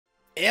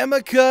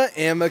Ameca,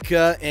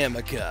 Ameca,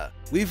 Ameca.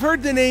 We've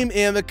heard the name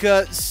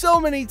Ameca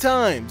so many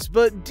times,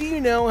 but do you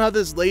know how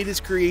this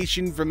latest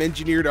creation from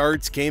Engineered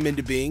Arts came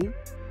into being?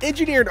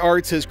 Engineered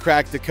Arts has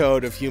cracked the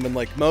code of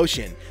human-like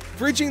motion,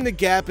 bridging the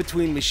gap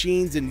between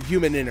machines and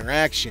human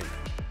interaction.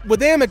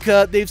 With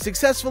Ameca, they've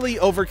successfully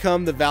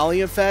overcome the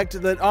valley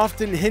effect that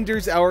often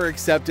hinders our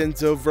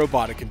acceptance of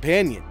robotic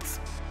companions.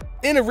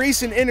 In a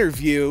recent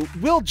interview,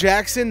 Will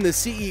Jackson, the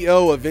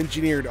CEO of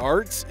Engineered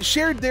Arts,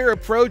 shared their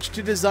approach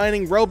to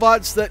designing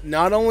robots that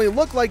not only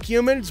look like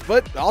humans,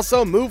 but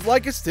also move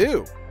like us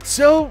too.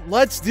 So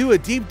let's do a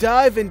deep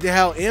dive into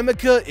how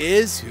Ameca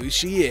is who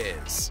she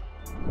is.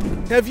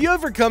 Have you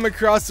ever come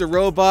across a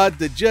robot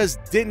that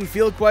just didn't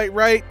feel quite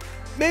right?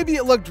 Maybe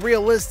it looked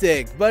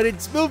realistic, but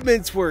its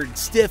movements were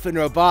stiff and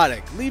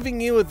robotic,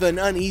 leaving you with an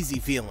uneasy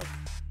feeling.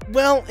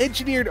 Well,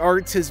 Engineered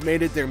Arts has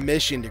made it their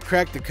mission to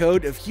crack the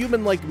code of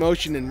human-like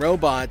motion in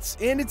robots,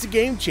 and it's a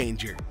game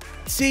changer.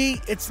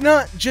 See, it's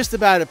not just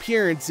about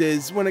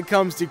appearances when it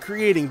comes to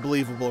creating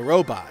believable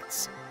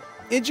robots.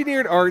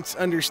 Engineered Arts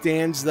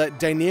understands that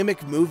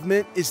dynamic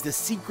movement is the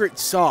secret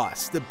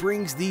sauce that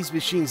brings these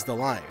machines to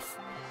life.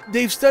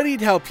 They've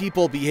studied how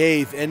people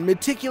behave and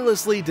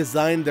meticulously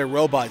designed their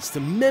robots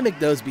to mimic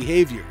those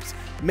behaviors,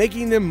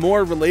 making them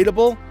more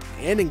relatable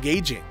and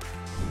engaging.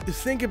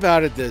 Think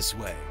about it this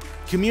way.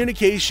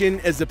 Communication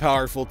is a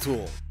powerful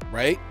tool,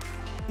 right?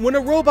 When a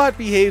robot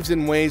behaves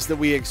in ways that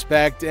we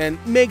expect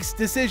and makes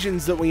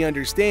decisions that we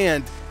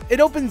understand, it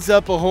opens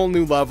up a whole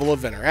new level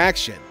of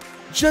interaction.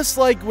 Just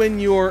like when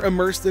you're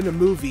immersed in a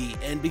movie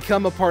and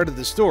become a part of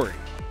the story.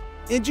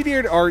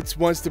 Engineered Arts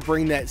wants to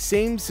bring that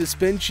same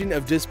suspension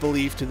of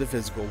disbelief to the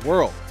physical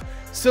world.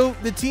 So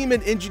the team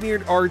at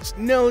Engineered Arts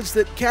knows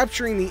that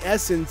capturing the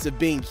essence of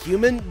being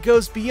human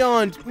goes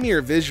beyond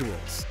mere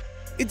visuals.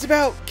 It's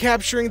about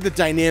capturing the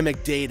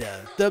dynamic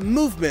data, the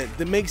movement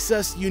that makes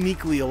us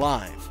uniquely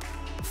alive.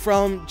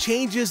 From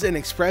changes in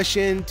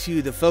expression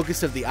to the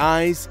focus of the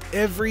eyes,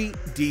 every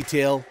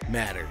detail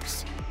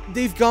matters.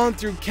 They've gone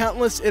through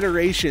countless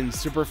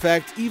iterations to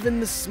perfect even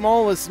the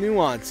smallest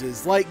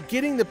nuances, like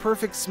getting the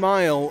perfect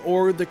smile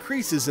or the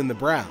creases in the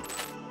brow.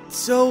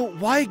 So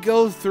why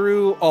go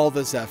through all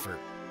this effort?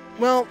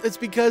 Well, it's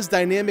because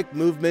dynamic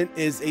movement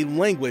is a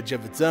language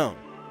of its own.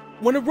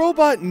 When a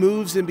robot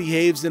moves and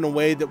behaves in a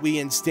way that we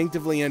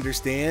instinctively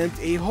understand,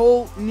 a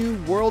whole new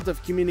world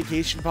of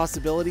communication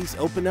possibilities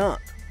open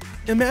up.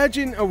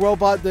 Imagine a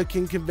robot that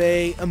can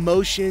convey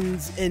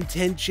emotions,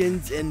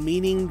 intentions, and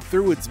meaning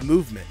through its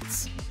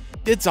movements.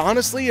 It's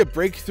honestly a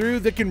breakthrough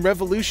that can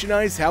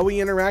revolutionize how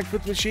we interact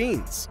with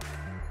machines.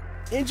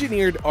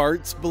 Engineered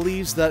Arts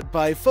believes that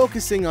by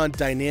focusing on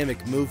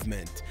dynamic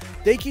movement,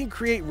 they can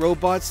create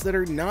robots that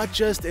are not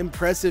just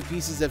impressive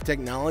pieces of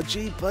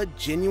technology, but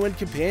genuine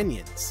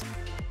companions.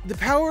 The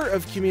power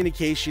of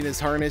communication is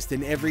harnessed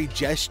in every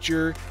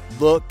gesture,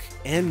 look,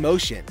 and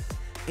motion.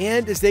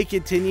 And as they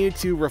continue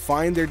to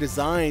refine their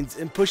designs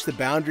and push the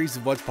boundaries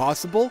of what's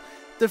possible,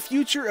 the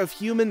future of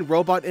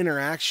human-robot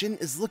interaction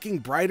is looking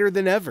brighter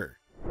than ever.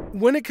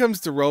 When it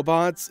comes to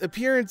robots,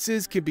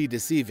 appearances can be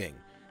deceiving.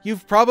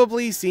 You've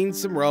probably seen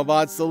some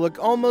robots that look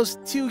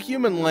almost too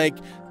human-like,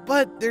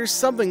 but there's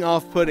something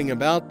off-putting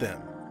about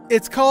them.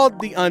 It's called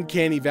the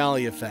uncanny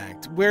valley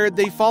effect, where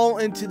they fall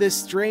into this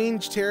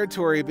strange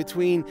territory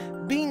between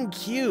being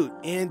cute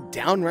and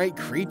downright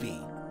creepy.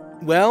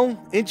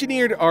 Well,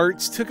 Engineered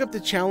Arts took up the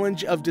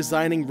challenge of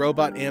designing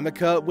robot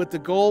Ameca with the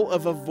goal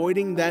of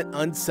avoiding that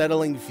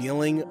unsettling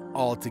feeling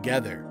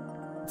altogether.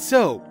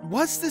 So,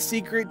 what's the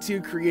secret to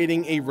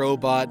creating a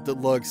robot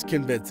that looks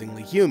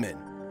convincingly human?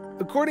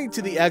 According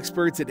to the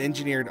experts at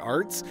Engineered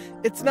Arts,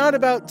 it's not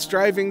about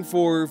striving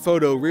for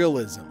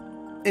photorealism.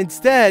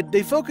 Instead,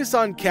 they focus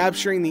on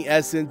capturing the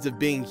essence of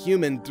being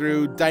human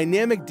through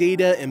dynamic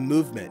data and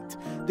movement.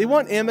 They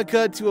want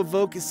Ameca to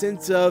evoke a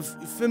sense of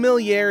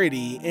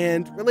familiarity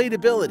and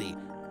relatability,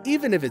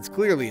 even if it's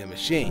clearly a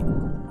machine.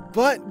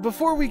 But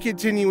before we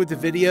continue with the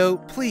video,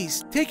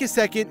 please take a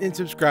second and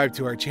subscribe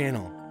to our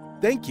channel.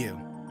 Thank you.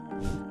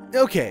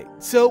 Okay,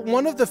 so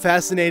one of the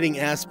fascinating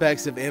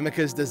aspects of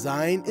Ameca's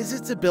design is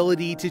its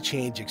ability to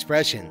change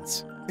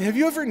expressions. Have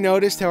you ever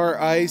noticed how our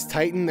eyes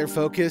tighten their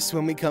focus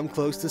when we come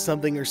close to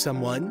something or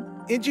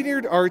someone?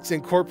 Engineered Arts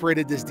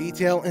incorporated this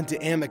detail into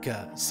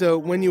Ameca, so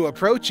when you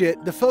approach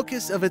it, the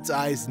focus of its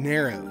eyes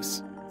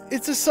narrows.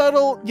 It's a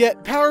subtle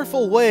yet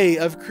powerful way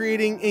of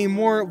creating a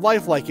more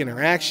lifelike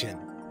interaction.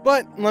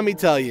 But let me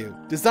tell you,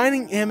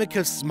 designing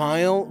Ameca's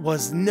smile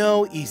was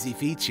no easy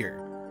feature.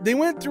 They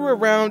went through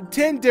around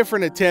 10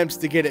 different attempts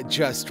to get it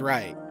just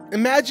right.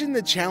 Imagine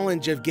the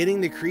challenge of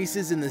getting the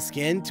creases in the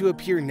skin to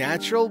appear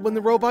natural when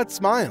the robot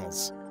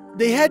smiles.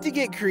 They had to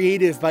get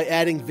creative by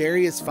adding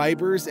various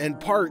fibers and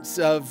parts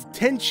of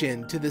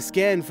tension to the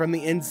skin from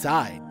the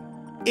inside.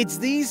 It's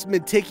these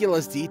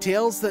meticulous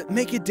details that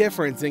make a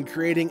difference in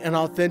creating an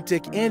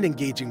authentic and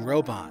engaging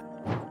robot.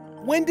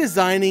 When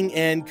designing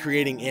and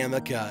creating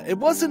Ameca, it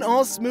wasn't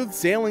all smooth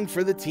sailing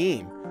for the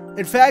team.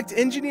 In fact,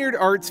 Engineered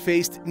Arts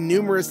faced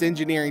numerous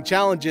engineering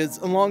challenges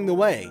along the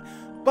way,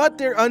 But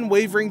their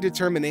unwavering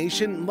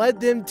determination led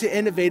them to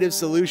innovative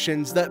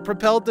solutions that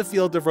propelled the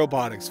field of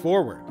robotics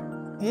forward.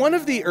 One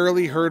of the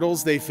early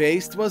hurdles they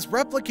faced was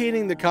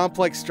replicating the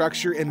complex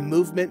structure and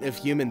movement of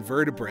human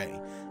vertebrae.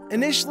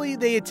 Initially,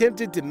 they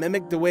attempted to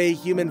mimic the way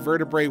human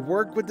vertebrae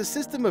work with a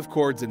system of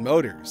cords and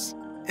motors.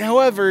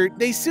 However,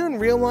 they soon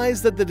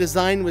realized that the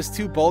design was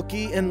too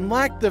bulky and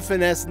lacked the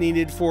finesse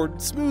needed for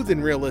smooth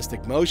and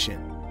realistic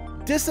motion.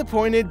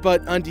 Disappointed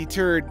but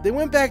undeterred, they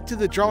went back to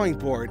the drawing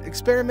board,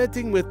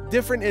 experimenting with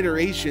different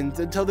iterations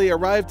until they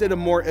arrived at a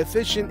more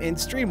efficient and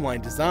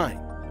streamlined design.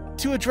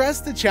 To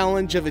address the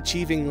challenge of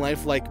achieving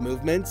lifelike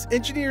movements,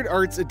 Engineered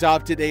Arts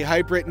adopted a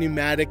hybrid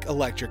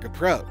pneumatic-electric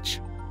approach.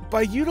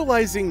 By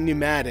utilizing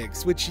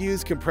pneumatics, which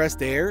use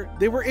compressed air,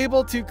 they were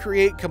able to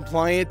create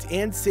compliant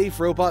and safe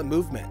robot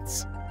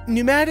movements.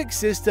 Pneumatic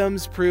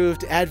systems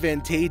proved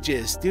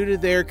advantageous due to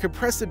their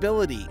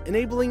compressibility,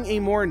 enabling a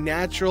more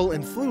natural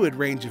and fluid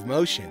range of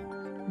motion.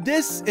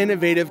 This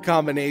innovative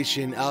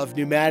combination of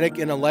pneumatic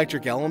and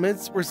electric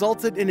elements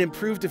resulted in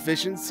improved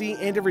efficiency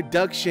and a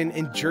reduction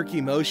in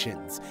jerky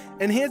motions,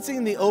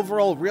 enhancing the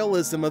overall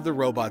realism of the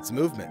robot's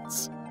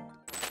movements.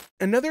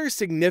 Another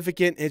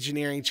significant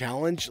engineering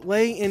challenge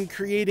lay in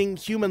creating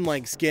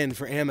human-like skin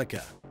for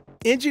Ameca.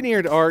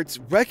 Engineered Arts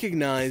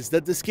recognized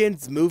that the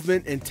skin's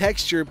movement and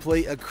texture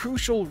play a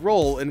crucial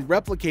role in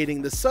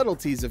replicating the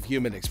subtleties of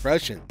human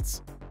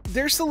expressions.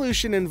 Their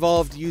solution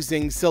involved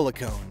using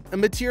silicone, a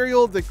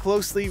material that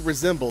closely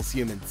resembles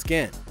human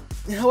skin.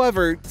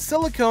 However,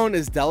 silicone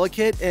is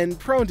delicate and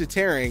prone to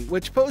tearing,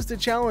 which posed a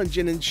challenge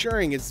in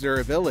ensuring its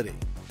durability.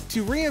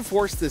 To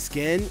reinforce the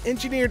skin,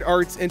 Engineered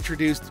Arts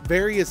introduced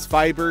various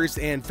fibers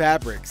and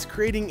fabrics,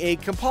 creating a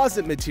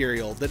composite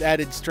material that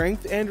added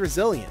strength and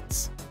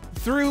resilience.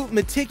 Through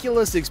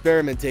meticulous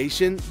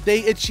experimentation,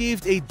 they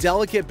achieved a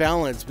delicate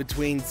balance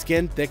between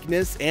skin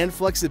thickness and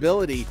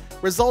flexibility,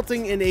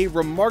 resulting in a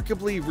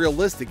remarkably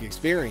realistic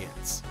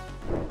experience.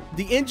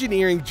 The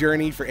engineering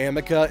journey for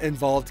Ameca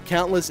involved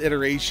countless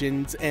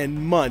iterations and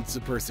months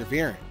of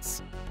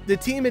perseverance. The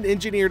team at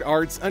Engineered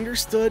Arts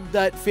understood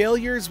that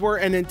failures were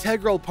an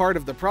integral part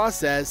of the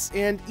process,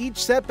 and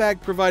each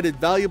setback provided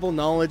valuable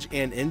knowledge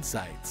and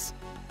insights.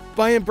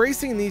 By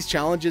embracing these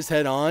challenges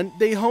head-on,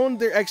 they honed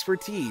their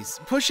expertise,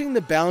 pushing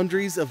the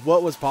boundaries of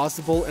what was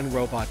possible in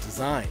robot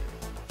design.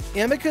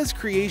 Ameca's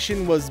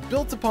creation was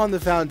built upon the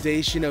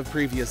foundation of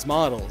previous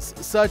models,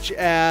 such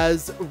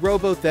as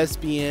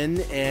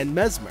Robothespian and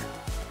Mesmer.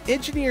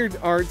 Engineered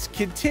Arts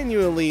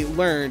continually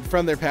learned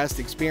from their past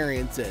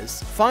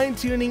experiences,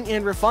 fine-tuning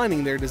and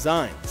refining their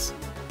designs.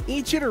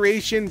 Each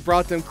iteration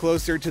brought them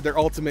closer to their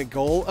ultimate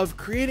goal of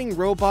creating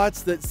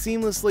robots that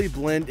seamlessly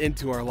blend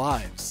into our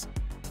lives.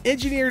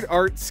 Engineered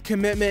Arts'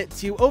 commitment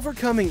to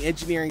overcoming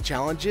engineering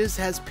challenges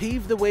has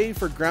paved the way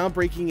for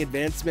groundbreaking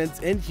advancements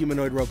in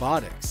humanoid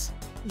robotics.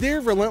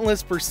 Their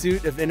relentless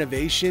pursuit of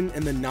innovation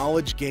and the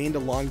knowledge gained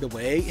along the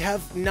way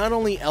have not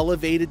only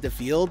elevated the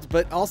field,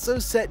 but also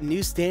set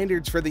new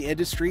standards for the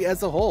industry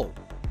as a whole.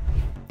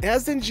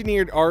 As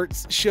Engineered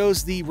Arts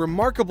shows the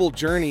remarkable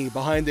journey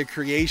behind the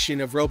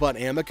creation of robot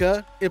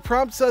Ameca, it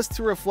prompts us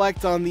to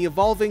reflect on the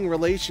evolving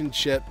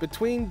relationship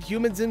between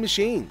humans and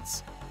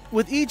machines.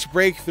 With each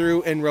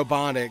breakthrough in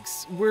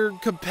robotics, we're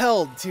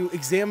compelled to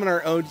examine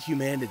our own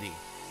humanity.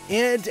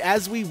 And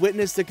as we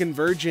witness the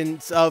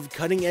convergence of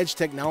cutting-edge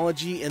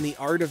technology and the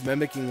art of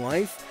mimicking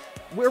life,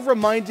 we're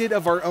reminded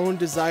of our own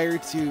desire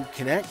to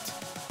connect,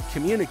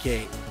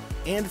 communicate,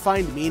 and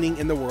find meaning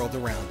in the world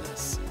around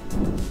us.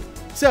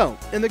 So,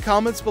 in the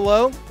comments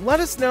below, let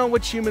us know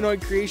which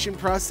humanoid creation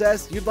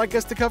process you'd like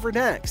us to cover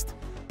next.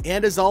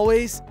 And as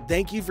always,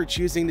 thank you for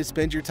choosing to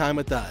spend your time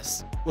with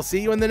us. We'll see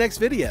you in the next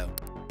video.